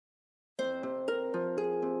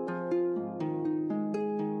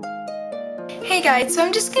Hey guys, so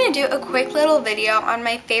I'm just going to do a quick little video on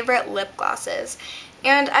my favorite lip glosses.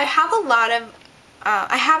 And I have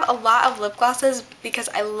a lot of lip glosses because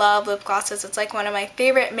I love lip glosses. It's like one of my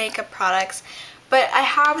favorite makeup products. But I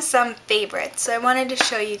have some favorites, so I wanted to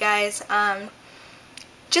show you guys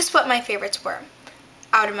just what my favorites were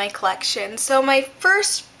out of my collection. So my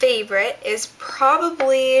first favorite is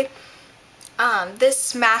probably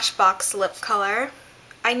this Smashbox lip color.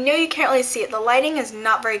 I know you can't really see it. The lighting is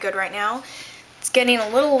not very good right now. It's getting a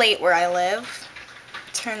little late where I live.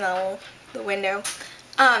 Turn the window.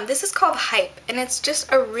 This is called Hype, and it's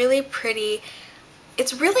just a really pretty,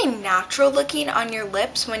 it's really natural looking on your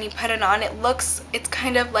lips when you put it on. It's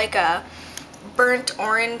kind of like a burnt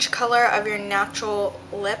orange color of your natural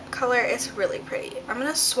lip color. It's really pretty. I'm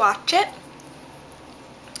going to swatch it.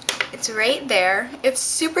 It's right there. It's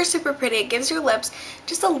super, super pretty. It gives your lips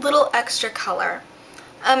just a little extra color.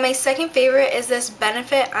 My second favorite is this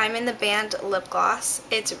Benefit I'm in the Band lip gloss.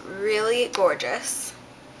 It's really gorgeous.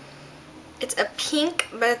 It's a pink,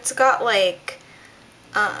 but it's got like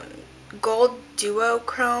gold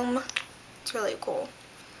duochrome. It's really cool.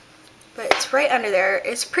 But it's right under there.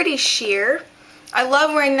 It's pretty sheer. I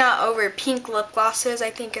love wearing that over pink lip glosses.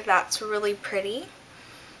 I think that's really pretty.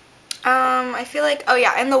 I feel like, oh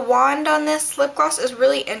yeah, and the wand on this lip gloss is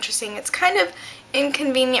really interesting. It's kind of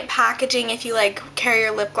inconvenient packaging if you like carry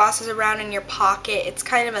your lip glosses around in your pocket. It's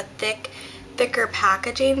kind of a thicker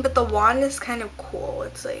packaging, but the wand is kind of cool.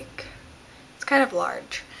 It's kind of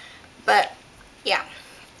large, but yeah,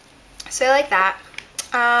 so I like that.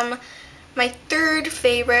 My third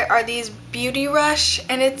favorite are these Beauty Rush,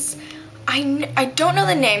 and it's, I don't know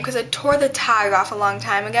the name because I tore the tag off a long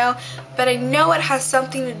time ago, but I know it has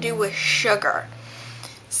something to do with sugar.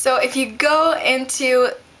 So if you go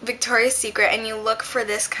into Victoria's Secret and you look for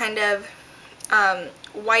this kind of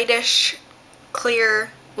whitish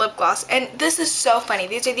clear lip gloss, and this is so funny,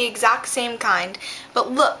 these are the exact same kind,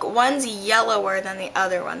 but look, one's yellower than the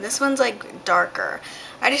other one. This one's like darker.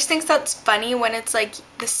 I just think that's funny when it's like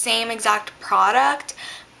the same exact product,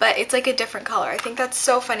 but it's like a different color. I think that's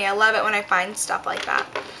so funny. I love it when I find stuff like that.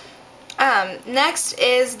 Next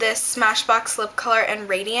is this Smashbox lip color in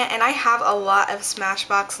Radiant, and I have a lot of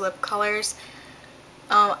Smashbox lip colors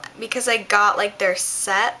because I got like their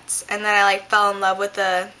sets, and then I like fell in love with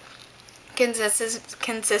the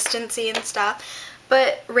consistency and stuff.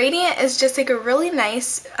 But Radiant is just like a really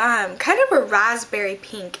nice kind of a raspberry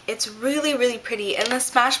pink. It's really, really pretty, and the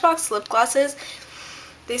Smashbox lip glosses,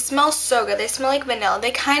 they smell so good. They smell like vanilla.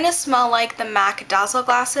 They kind of smell like the MAC Dazzle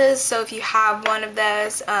glasses, so if you have one of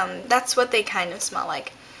those, that's what they kind of smell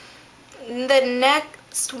like. The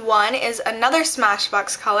next one is another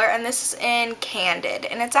Smashbox color, and this is in Candid,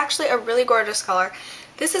 and it's actually a really gorgeous color.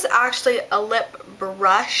 This is actually a lip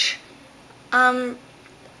brush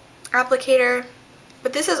applicator,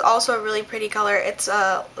 but this is also a really pretty color. It's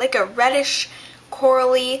like a reddish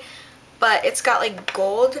corally, but it's got like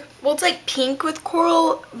gold. Well, it's like pink with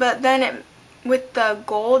coral, but then with the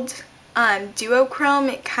gold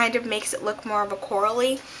duochrome, it kind of makes it look more of a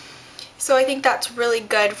corally. So I think that's really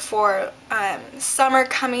good for summer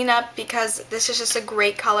coming up because this is just a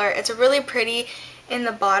great color. It's really pretty in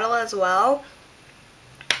the bottle as well.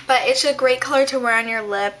 But it's a great color to wear on your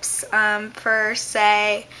lips for,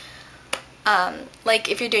 say,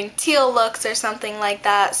 like if you're doing teal looks or something like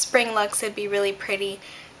that. Spring looks, it'd be really pretty.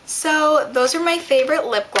 So those are my favorite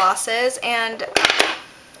lip glosses, and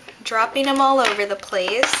dropping them all over the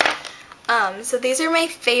place. So these are my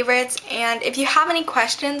favorites, and if you have any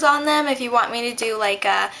questions on them, if you want me to do like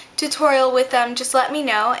a tutorial with them, just let me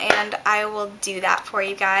know and I will do that for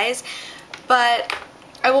you guys. But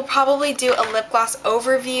I will probably do a lip gloss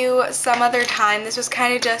overview some other time. This was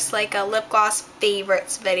kind of just like a lip gloss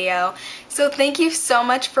favorites video. So thank you so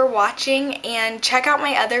much for watching, and check out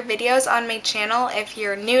my other videos on my channel if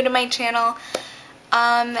you're new to my channel.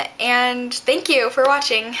 And thank you for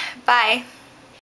watching. Bye.